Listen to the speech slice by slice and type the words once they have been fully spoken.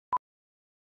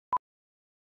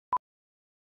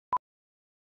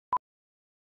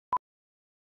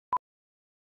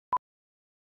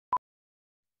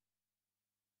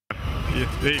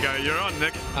There you go, you're on,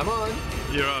 Nick. I'm on.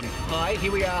 You're on. Hi,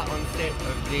 here we are on set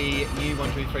of the new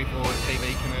 1234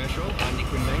 TV commercial. I'm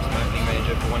Nick Winbanks, I'm opening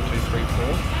manager for 1234,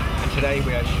 and today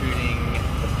we are shooting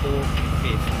the 4th and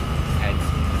 5th ads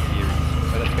in the series.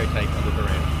 So let's go take a look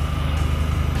around.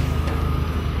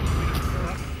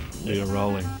 You're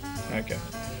rolling. Okay.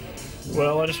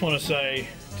 Well, I just want to say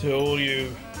to all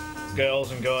you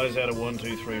girls and guys out of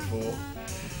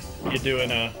 1234, you're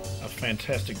doing a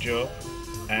fantastic job,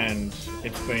 and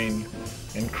it's been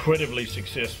incredibly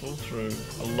successful through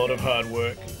a lot of hard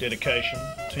work, dedication,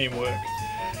 teamwork.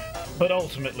 But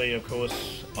ultimately, of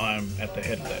course, I'm at the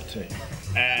head of that team,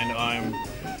 and I'm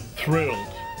thrilled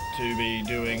to be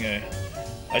doing a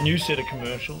new set of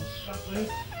commercials.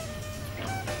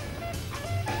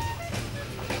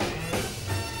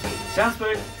 Sounds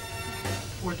good.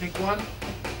 We'll take one.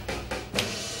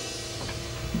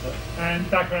 And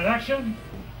background action.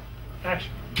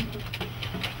 Action.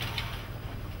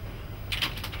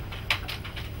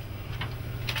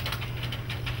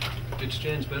 It's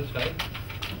Jan's birthday.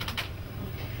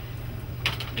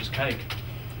 It's cake.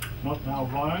 Not now,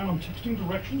 Ryan. I'm texting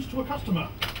directions to a customer.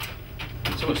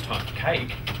 So it's time for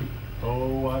cake.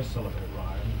 Oh, I celebrate,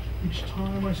 Ryan. Each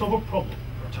time I solve a problem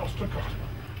for a Telstra customer.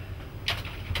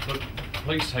 Look,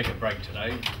 please take a break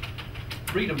today.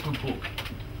 Read a good book.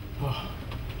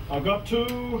 I've got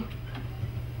to.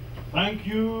 Thank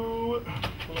you.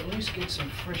 Well, at least get some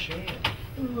fresh air.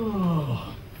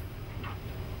 Oh.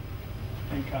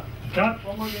 And cut. Cut.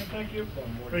 One more again, thank you.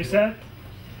 Reset.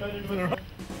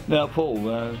 Now, Paul,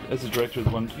 as a director of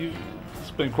the one,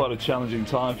 it's been quite a challenging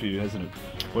time for you, hasn't it?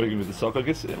 Working with the sock. I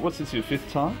guess, what's this, your 5th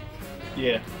time?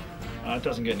 Yeah, it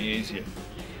doesn't get any easier.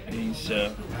 He's,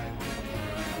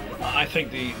 I think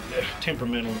the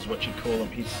temperamental is what you call him.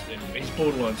 He's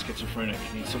borderline schizophrenic.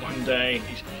 He's one day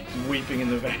he's weeping in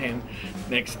the van,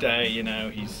 next day, you know,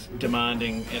 he's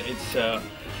demanding.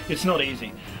 It's not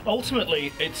easy.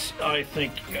 Ultimately, I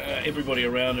think everybody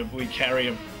around him, we carry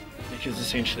him because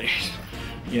essentially,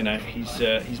 you know,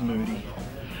 he's moody.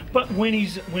 But when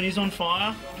he's on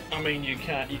fire, I mean, you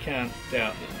can't doubt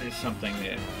that there's something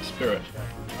there, spirit,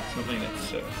 something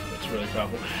that's really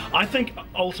powerful. I think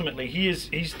ultimately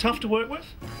he's tough to work with,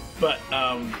 but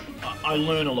I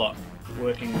learn a lot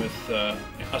working with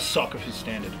a sock of his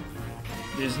standard.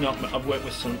 I've worked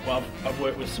with some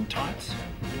types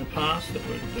in the past that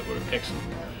were excellent.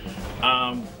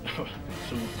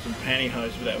 Some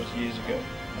pantyhose, but that was years ago.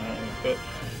 But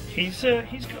he's got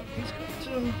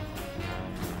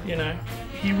you know,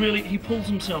 he pulls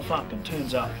himself up and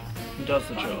turns up and does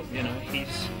the job. You know,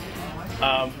 he's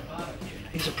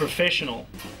a professional.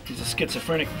 He's a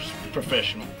schizophrenic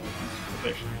professional.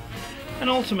 And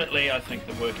ultimately, I think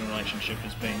the working relationship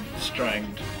has been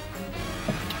strained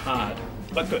hard,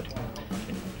 but good.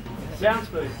 Sounds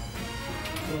good.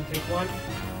 You want to take one?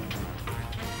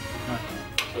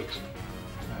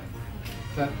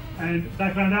 No. And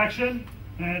background action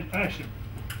and action.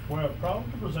 We're proud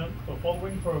to present the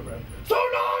following program. So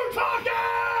no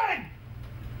talking!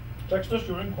 Text us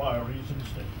your inquiries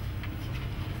instead.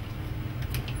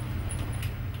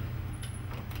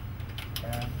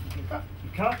 And you cut.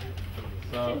 You cut.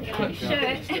 So,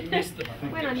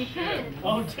 went on your pen.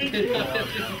 Oh, did you?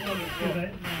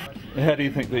 How do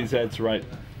you think these ads rate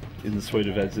in the suite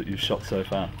of ads that you've shot so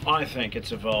far? I think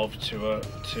it's evolved to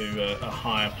a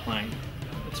higher plane.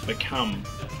 It's become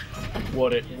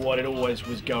what it always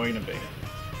was going to be,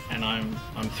 and I'm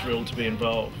thrilled to be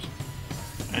involved.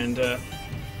 And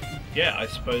yeah, I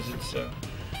suppose it's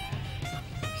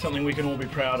something we can all be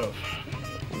proud of.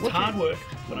 It's hard work,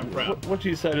 but I'm proud. What do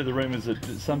you say to the rumours that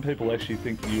some people actually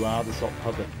think that you are the sock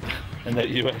puppet, and that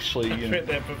you actually? I've read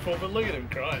that before, but look at him,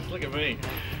 Christ! Look at me.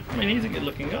 I mean, he's a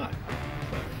good-looking guy.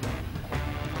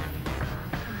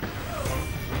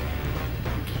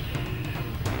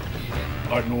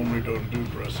 I normally don't do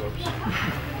press-ups.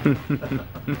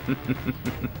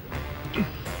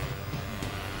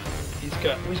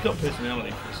 He's got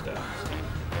personality for starters.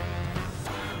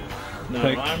 No,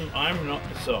 I'm not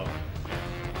the sock.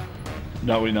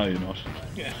 No, we know you're not.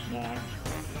 Yeah, no.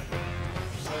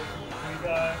 So here we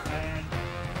go, and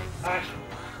action.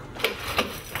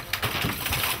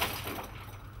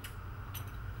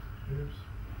 Oops.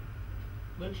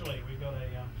 Literally, we got a.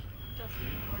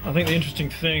 I think the interesting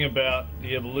thing about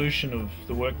the evolution of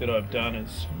the work that I've done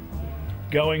is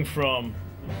going from,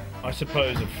 I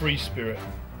suppose, a free spirit,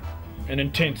 an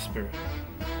intense spirit,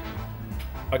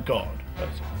 a god,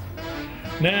 basically.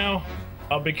 Now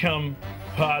I've become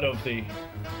part of the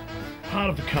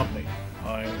company.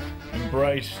 I've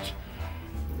embraced,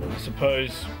 I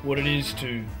suppose, what it is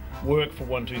to work for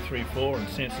 1234 and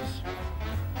Census,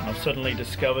 I've suddenly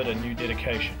discovered a new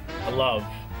dedication, a love,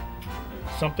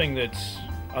 something that's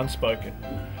unspoken.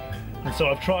 And so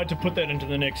I've tried to put that into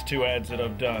the next 2 ads that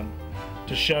I've done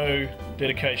to show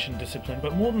dedication, discipline,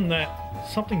 but more than that,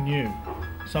 something new,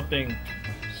 something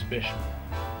special,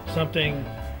 something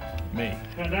me.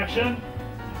 And action.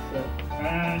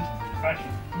 And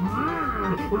action.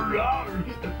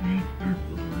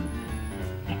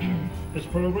 This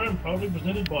program proudly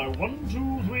presented by 1,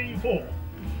 2, 3, 4.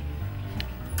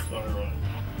 Sorry, right.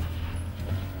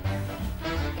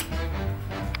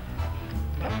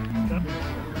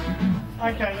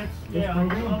 Okay, let's. Yeah,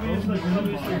 obviously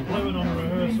blowing on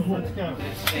rehearsal. Let's go.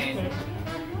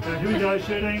 Here we go,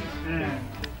 shooting. And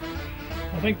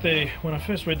I think when I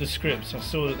first read the scripts, I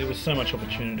saw that there was so much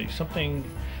opportunity, something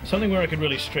where I could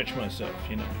really stretch myself,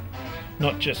 you know,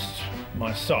 not just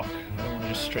my sock. I don't want to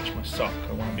just stretch my sock.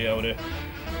 I want to be able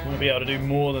to do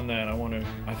more than that.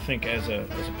 I think as a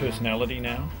personality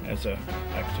now, as a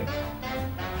actor,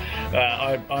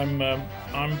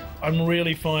 I'm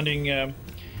really finding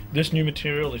this new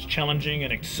material is challenging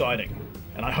and exciting,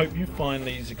 and I hope you find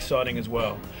these exciting as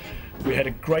well. We had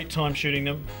a great time shooting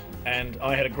them, and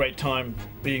I had a great time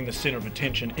being the center of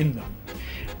attention in them.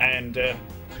 And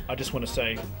I just want to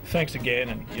say thanks again,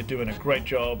 and you're doing a great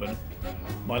job, and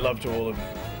my love to all of you,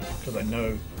 because I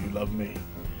know you love me.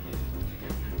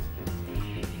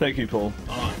 Thank you, Paul.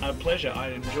 A pleasure.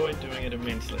 I enjoyed doing it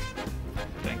immensely.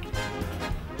 Thank you.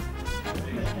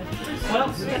 Well,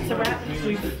 that's a wrap.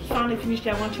 We've finally finished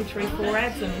our 1, 2, 3, 4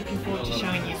 ads and looking forward to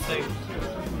showing you soon.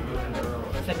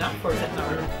 Is that enough or is that no?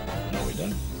 No, we're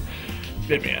done.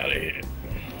 Get me out of here.